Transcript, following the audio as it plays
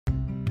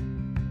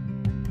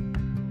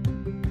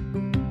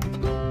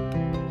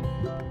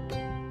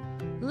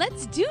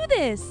let's do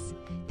this!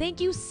 Thank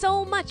you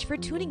so much for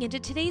tuning into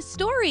today's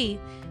story.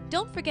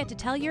 Don't forget to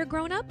tell your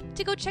grown-up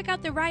to go check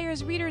out the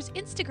Ryers Readers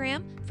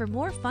Instagram for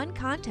more fun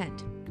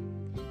content.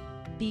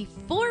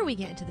 Before we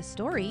get into the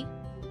story,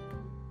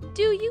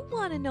 do you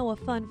want to know a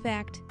fun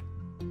fact?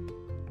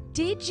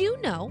 Did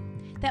you know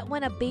that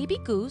when a baby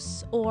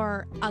goose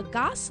or a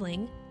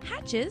gosling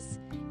hatches,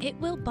 it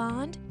will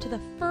bond to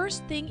the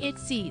first thing it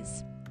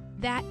sees?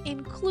 That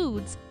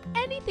includes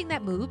anything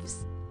that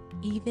moves,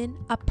 even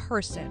a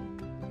person.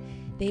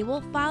 They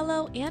will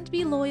follow and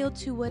be loyal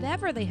to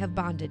whatever they have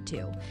bonded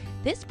to.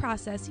 This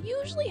process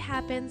usually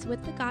happens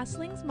with the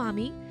gosling's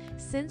mommy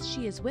since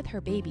she is with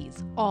her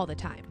babies all the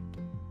time.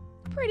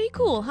 Pretty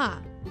cool, huh?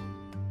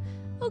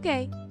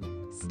 Okay,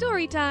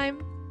 story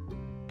time.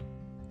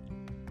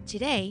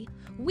 Today,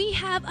 we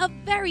have a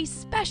very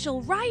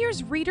special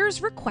Ryers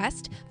Readers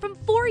request from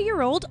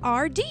 4-year-old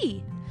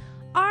RD.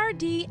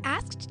 RD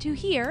asked to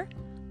hear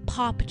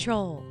Paw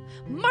Patrol,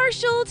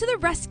 Marshall to the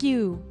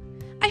rescue.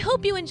 I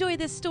hope you enjoy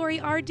this story,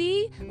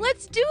 RD.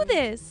 Let's do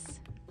this.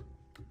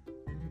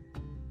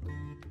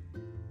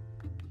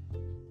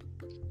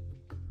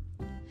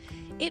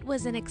 It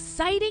was an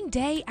exciting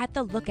day at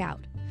the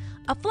lookout.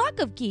 A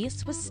flock of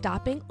geese was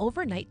stopping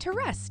overnight to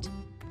rest.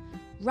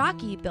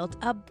 Rocky built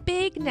a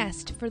big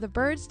nest for the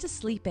birds to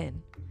sleep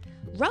in.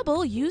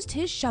 Rubble used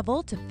his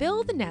shovel to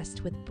fill the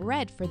nest with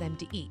bread for them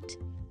to eat.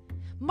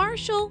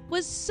 Marshall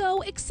was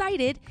so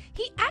excited,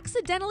 he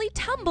accidentally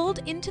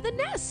tumbled into the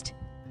nest.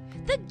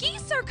 "The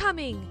geese are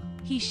coming!"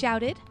 he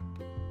shouted.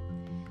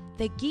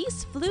 The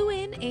geese flew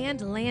in and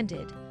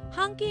landed,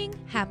 honking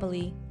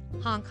happily.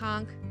 Honk,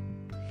 honk.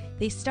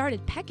 They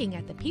started pecking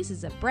at the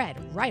pieces of bread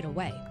right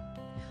away.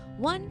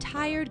 One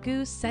tired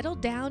goose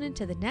settled down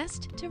into the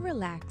nest to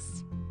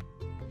relax.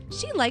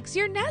 "She likes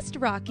your nest,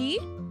 Rocky,"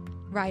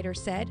 Ryder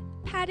said,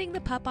 patting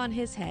the pup on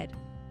his head.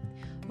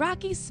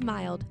 Rocky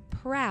smiled,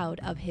 proud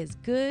of his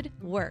good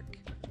work.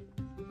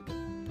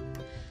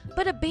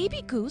 But a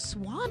baby goose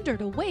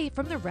wandered away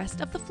from the rest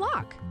of the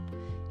flock.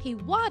 He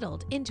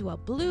waddled into a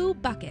blue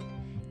bucket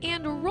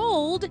and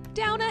rolled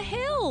down a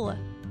hill.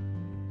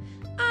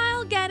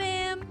 "I'll get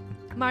him,"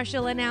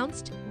 Marshall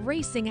announced,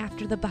 racing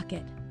after the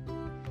bucket.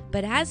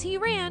 But as he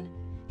ran,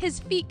 his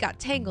feet got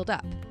tangled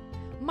up.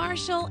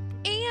 Marshall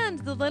and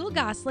the little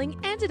gosling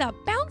ended up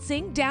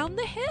bouncing down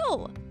the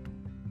hill.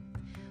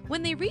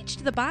 When they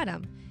reached the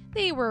bottom,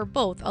 they were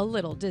both a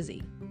little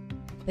dizzy.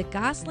 The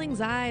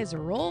gosling's eyes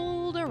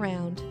rolled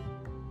around.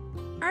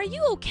 "Are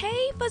you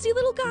okay, fuzzy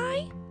little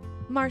guy?"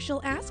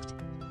 Marshall asked.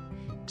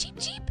 "Cheep,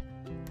 cheep,"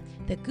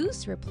 the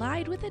goose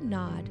replied with a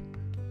nod.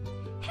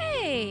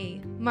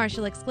 "Hey,"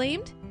 Marshall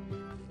exclaimed,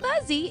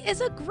 "Fuzzy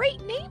is a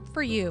great name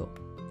for you."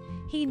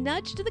 He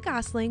nudged the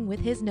gosling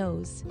with his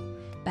nose.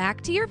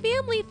 "Back to your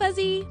family,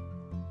 Fuzzy."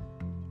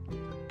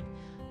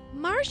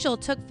 Marshall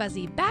took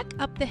Fuzzy back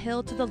up the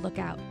hill to the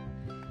lookout.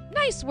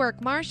 "Nice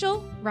work,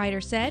 Marshall,"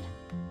 Ryder said.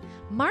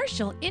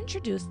 Marshall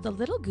introduced the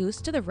little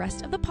goose to the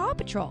rest of the Paw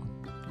Patrol.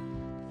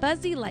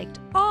 Fuzzy liked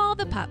all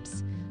the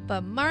pups,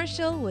 but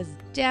Marshall was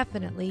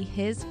definitely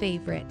his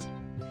favorite.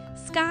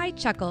 Sky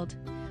chuckled.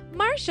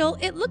 "Marshall,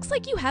 it looks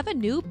like you have a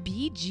new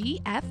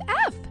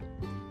BGFF.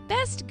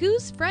 Best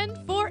goose friend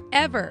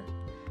forever."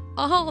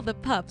 All the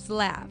pups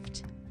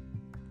laughed.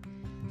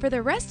 For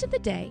the rest of the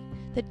day,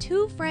 the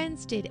two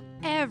friends did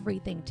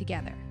everything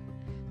together.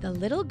 The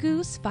little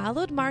goose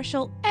followed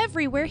Marshall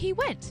everywhere he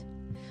went.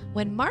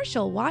 When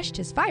Marshall washed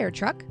his fire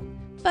truck,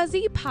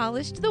 Fuzzy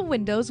polished the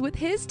windows with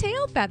his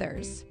tail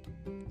feathers.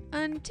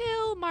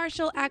 Until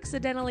Marshall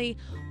accidentally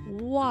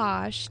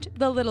washed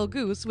the little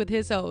goose with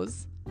his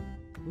hose.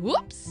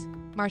 "Whoops,"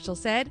 Marshall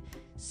said.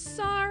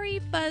 "Sorry,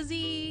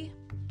 Fuzzy."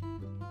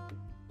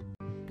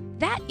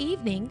 That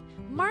evening,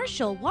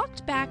 Marshall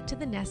walked back to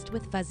the nest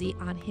with Fuzzy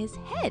on his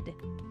head.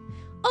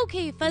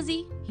 "Okay,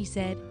 Fuzzy," he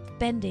said,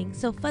 bending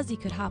so Fuzzy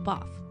could hop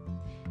off.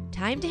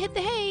 "Time to hit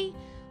the hay,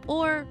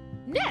 or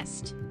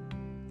nest."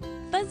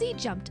 Fuzzy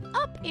jumped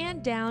up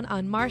and down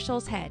on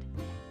Marshall's head.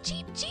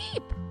 "Cheep,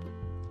 cheep!"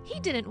 He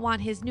didn't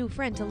want his new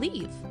friend to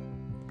leave.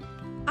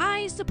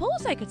 "I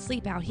suppose I could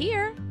sleep out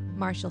here,"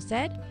 Marshall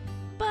said,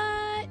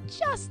 "but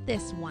just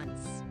this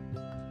once."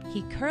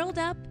 He curled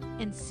up,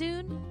 and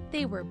soon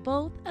they were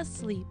both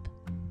asleep.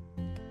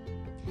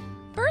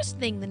 First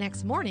thing the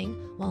next morning,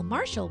 while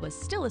Marshall was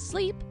still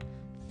asleep,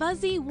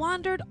 Fuzzy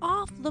wandered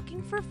off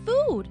looking for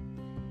food.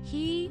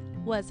 He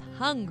was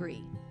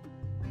hungry.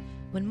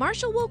 When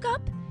Marshall woke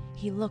up,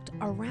 he looked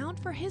around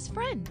for his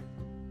friend.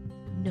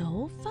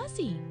 No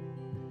Fuzzy.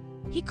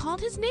 He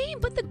called his name,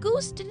 but the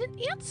goose didn't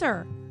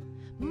answer.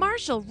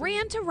 Marshall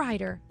ran to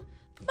Ryder.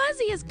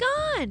 "Fuzzy is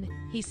gone,"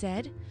 he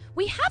said.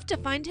 "We have to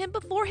find him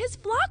before his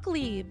flock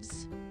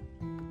leaves."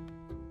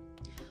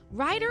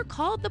 Ryder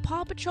called the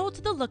Paw Patrol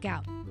to the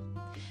lookout.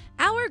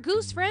 "Our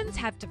goose friends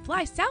have to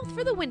fly south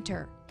for the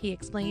winter," he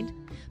explained,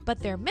 "but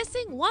they're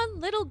missing one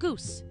little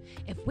goose.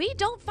 If we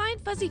don't find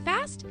Fuzzy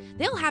fast,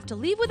 they'll have to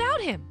leave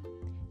without him.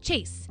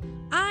 Chase,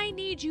 I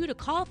need you to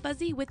call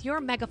Fuzzy with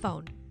your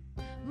megaphone.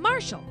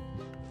 Marshall,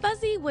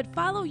 Fuzzy would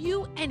follow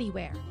you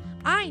anywhere.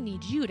 I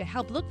need you to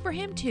help look for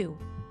him too."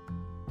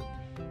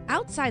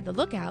 Outside the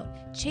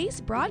lookout,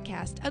 Chase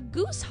broadcast a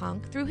goose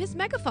honk through his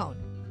megaphone,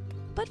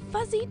 but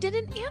Fuzzy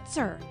didn't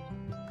answer.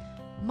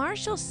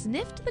 Marshall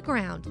sniffed the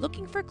ground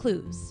looking for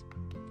clues.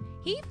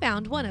 He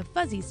found one of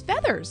Fuzzy's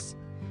feathers.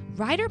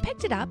 Ryder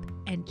picked it up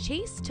and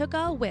Chase took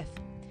a whiff.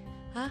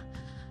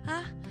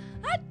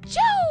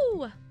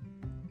 Achoo!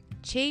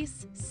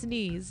 Chase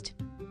sneezed.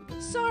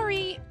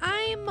 "Sorry,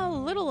 I'm a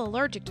little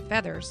allergic to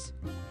feathers."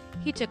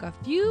 He took a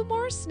few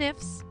more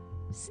sniffs,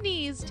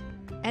 sneezed,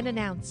 and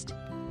announced,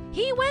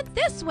 "He went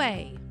this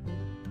way."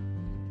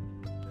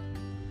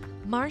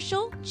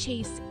 Marshall,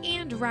 Chase,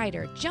 and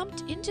Ryder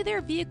jumped into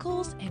their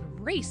vehicles and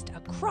raced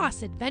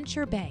across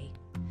Adventure Bay.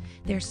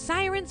 Their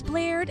sirens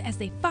blared as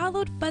they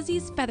followed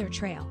Fuzzy's feather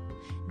trail.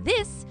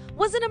 This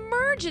was an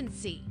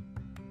emergency.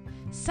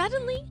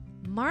 Suddenly,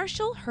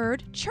 Marshall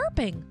heard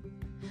chirping.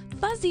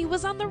 Fuzzy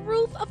was on the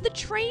roof of the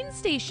train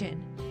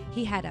station.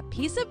 He had a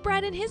piece of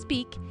bread in his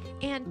beak,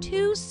 and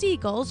 2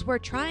 seagulls were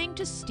trying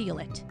to steal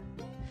it.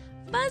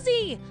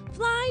 "Fuzzy,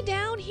 fly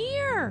down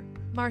here,"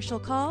 Marshall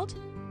called.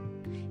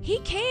 "He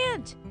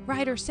can't,"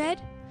 Ryder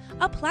said.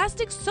 "A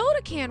plastic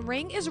soda can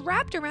ring is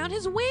wrapped around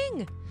his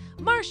wing.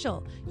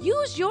 Marshall,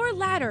 use your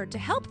ladder to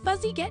help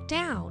Fuzzy get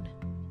down."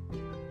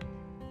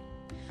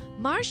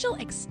 Marshall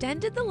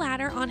extended the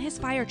ladder on his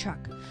fire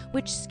truck,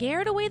 which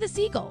scared away the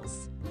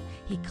seagulls.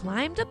 He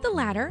climbed up the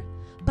ladder,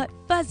 but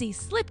Fuzzy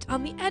slipped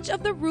on the edge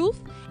of the roof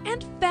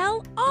and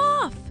fell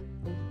off.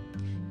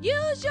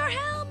 "Use your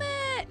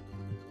helmet!"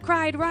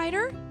 cried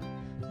Ryder.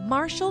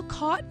 Marshall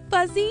caught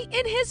Fuzzy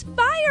in his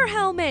fire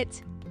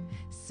helmet.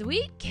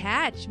 "Sweet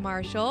catch,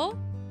 Marshall,"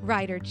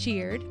 Ryder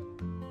cheered.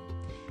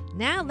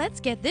 "Now let's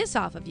get this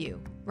off of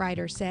you,"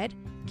 Ryder said,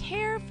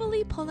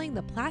 carefully pulling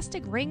the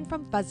plastic ring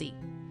from Fuzzy.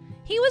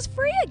 He was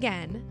free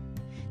again.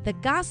 The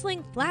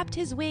gosling flapped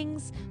his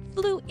wings,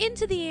 flew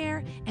into the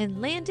air,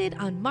 and landed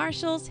on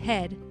Marshall's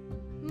head.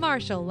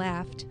 Marshall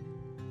laughed.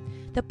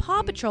 The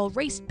Paw Patrol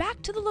raced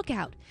back to the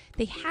lookout.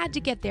 They had to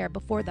get there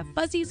before the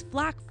Fuzzy's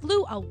flock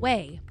flew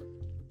away.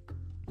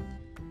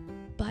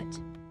 But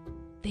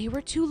they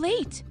were too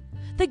late.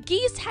 The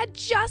geese had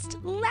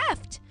just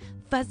left.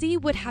 Fuzzy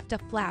would have to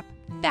flap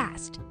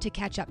fast to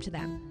catch up to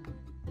them.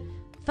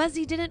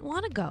 Fuzzy didn't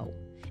want to go,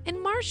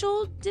 and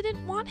Marshall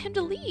didn't want him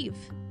to leave.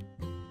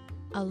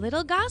 "A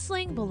little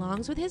gosling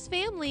belongs with his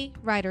family,"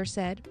 Ryder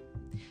said.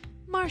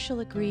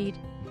 Marshall agreed,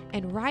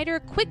 and Ryder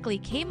quickly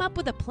came up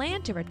with a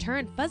plan to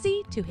return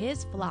Fuzzy to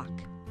his flock.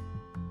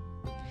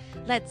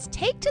 "Let's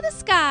take to the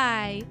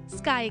sky!"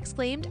 Skye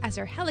exclaimed as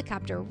her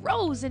helicopter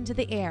rose into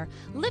the air,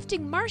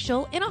 lifting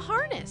Marshall in a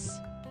harness.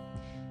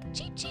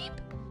 Cheep, cheep!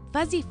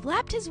 Fuzzy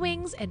flapped his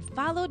wings and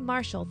followed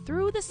Marshall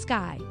through the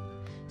sky.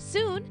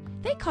 Soon,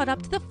 they caught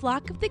up to the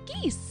flock of the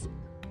geese.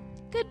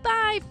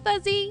 "Goodbye,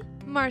 Fuzzy,"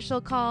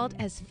 Marshall called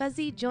as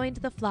Fuzzy joined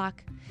the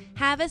flock.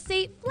 "Have a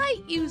safe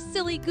flight, you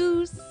silly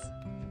goose."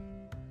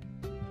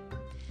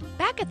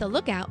 Back at the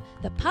lookout,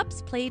 the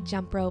pups played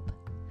jump rope.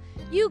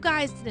 "You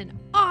guys did an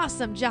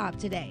awesome job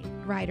today,"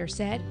 Ryder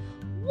said.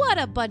 "What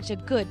a bunch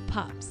of good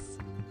pups."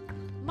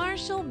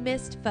 Marshall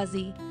missed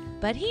Fuzzy,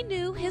 but he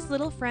knew his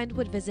little friend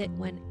would visit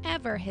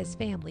whenever his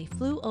family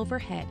flew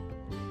overhead.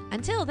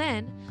 Until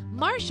then,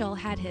 Marshall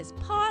had his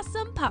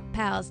pawsome pup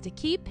pals to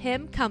keep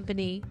him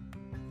company.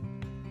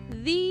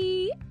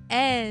 The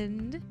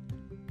end.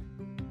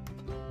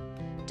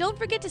 Don't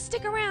forget to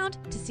stick around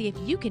to see if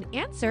you can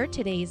answer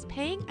today's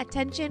paying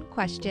attention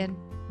question.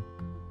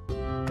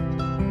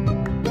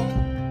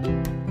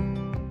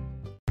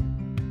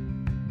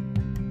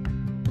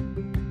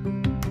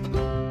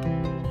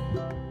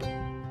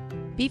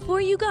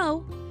 Before you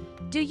go,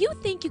 do you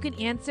think you can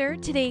answer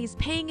today's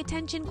paying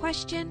attention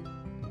question?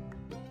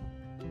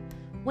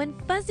 When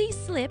Fuzzy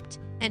slipped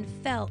and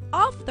fell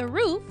off the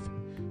roof,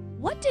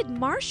 what did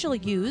Marshall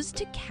use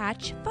to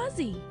catch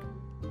Fuzzy?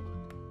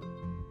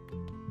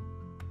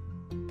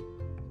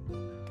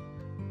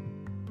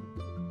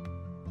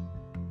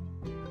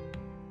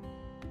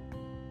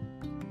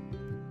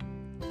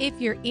 If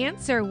your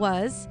answer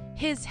was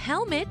his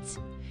helmet,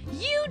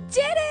 you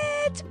did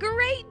it!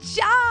 Great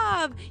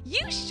job!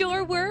 You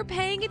sure were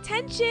paying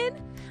attention.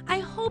 I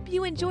hope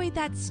you enjoyed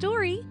that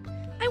story.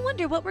 I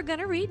wonder what we're going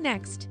to read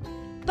next.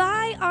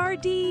 Bye,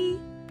 RD.